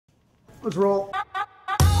Let's roll.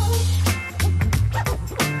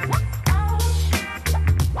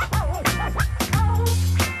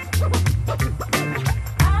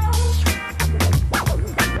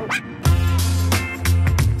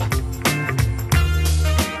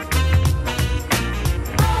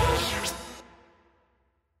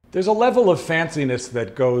 There's a level of fanciness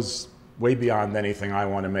that goes way beyond anything I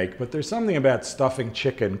want to make, but there's something about stuffing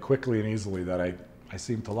chicken quickly and easily that I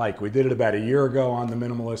seem to like. We did it about a year ago on the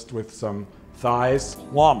Minimalist with some thighs.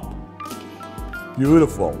 Plump.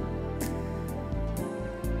 Beautiful.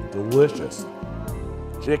 Delicious.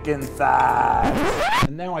 Chicken thighs.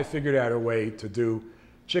 And now I figured out a way to do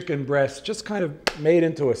chicken breasts just kind of made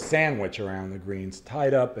into a sandwich around the greens,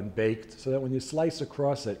 tied up and baked so that when you slice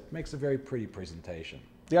across it, it makes a very pretty presentation.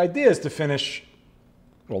 The idea is to finish,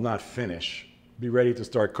 well, not finish, be ready to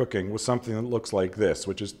start cooking with something that looks like this,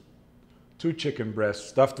 which is 2 chicken breasts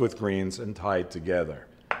stuffed with greens and tied together.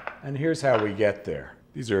 And here's how we get there.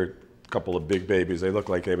 These are a couple of big babies. They look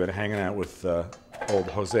like they've been hanging out with old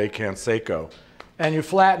Jose Canseco. And you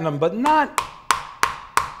flatten them, but not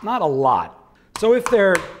a lot. So if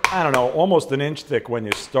they're, I don't know, almost an inch thick when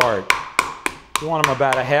you start, you want them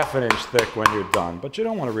about a ½ an inch thick when you're done. But you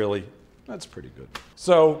don't want to really, that's pretty good.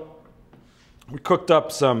 So we cooked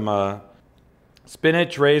up some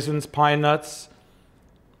spinach, raisins, pine nuts,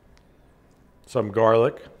 some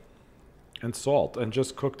garlic, and salt, and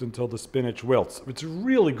just cooked until the spinach wilts. It's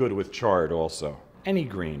really good with chard also. Any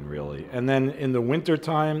green, really. And then in the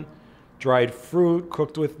wintertime, dried fruit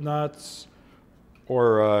cooked with nuts,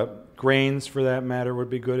 or grains for that matter would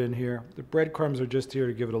be good in here. The breadcrumbs are just here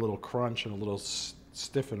to give it a little crunch and a little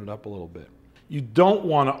stiffen it up a little bit. You don't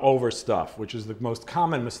want to overstuff, which is the most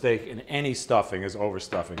common mistake in any stuffing is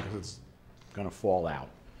overstuffing because it's going to fall out.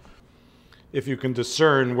 If you can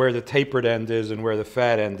discern where the tapered end is and where the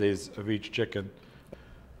fat end is of each chicken,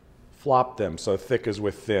 flop them so thick as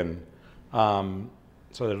with thin, so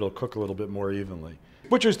that it'll cook a little bit more evenly.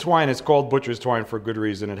 Butcher's twine is called butcher's twine for a good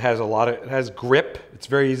reason. It has grip. It's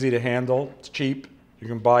very easy to handle. It's cheap. You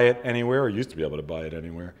can buy it anywhere, or used to be able to buy it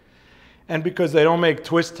anywhere. And because they don't make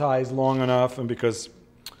twist ties long enough, and because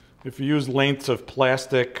if you use lengths of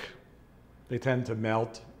plastic, they tend to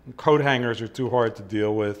melt. And coat hangers are too hard to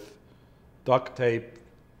deal with. Duct tape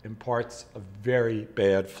imparts a very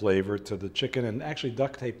bad flavor to the chicken, and actually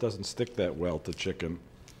duct tape doesn't stick that well to chicken.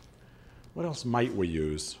 What else might we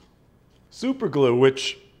use? Super glue,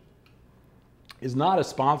 which is not a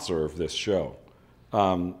sponsor of this show,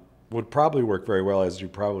 would probably work very well. As you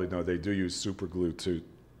probably know, they do use super glue to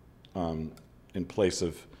in place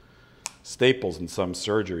of staples in some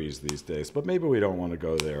surgeries these days, but maybe we don't want to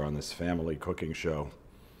go there on this family cooking show.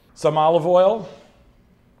 Some olive oil,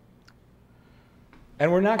 and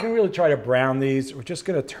we're not going to really try to brown these. We're just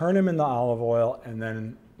going to turn them in the olive oil and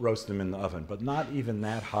then roast them in the oven, but not even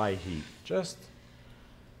that high heat. Just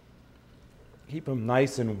keep them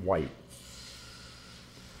nice and white.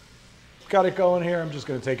 Got it going here. I'm just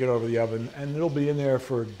going to take it over the oven, and it'll be in there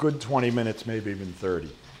for a good 20 minutes, maybe even 30.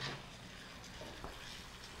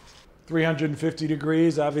 350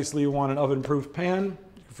 degrees. Obviously, you want an oven-proof pan.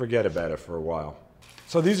 You can forget about it for a while.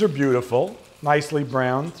 So these are beautiful, nicely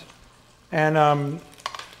browned, and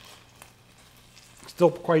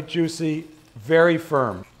still quite juicy, very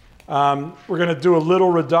firm. We're going to do a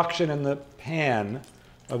little reduction in the pan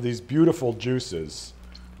of these beautiful juices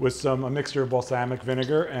with a mixture of balsamic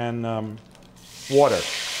vinegar and water.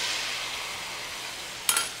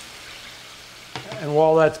 And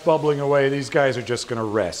while that's bubbling away, these guys are just going to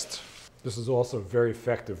rest. This is also a very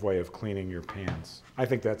effective way of cleaning your pans. I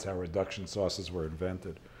think that's how reduction sauces were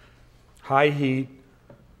invented. High heat,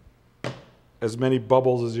 as many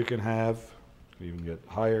bubbles as you can have. You can even get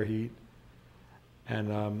higher heat.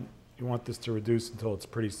 And you want this to reduce until it's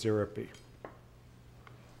pretty syrupy.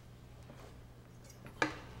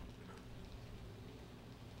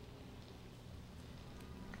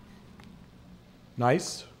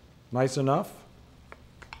 Nice? Nice enough?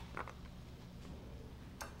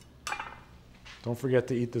 Don't forget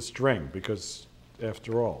to eat the string, because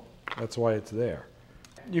after all, that's why it's there.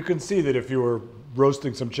 You can see that if you were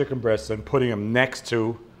roasting some chicken breasts and putting them next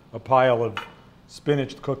to a pile of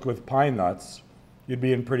spinach cooked with pine nuts, you'd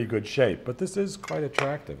be in pretty good shape. But this is quite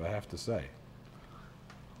attractive, I have to say.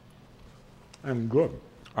 And good.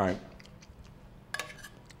 All right.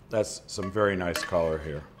 That's some very nice color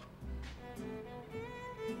here.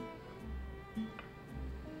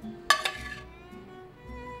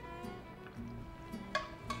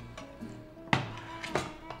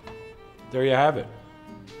 There you have it.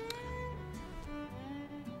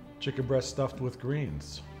 Chicken breast stuffed with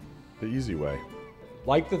greens. The easy way.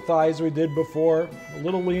 Like the thighs we did before, a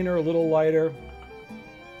little leaner, a little lighter.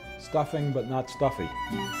 Stuffing, but not stuffy.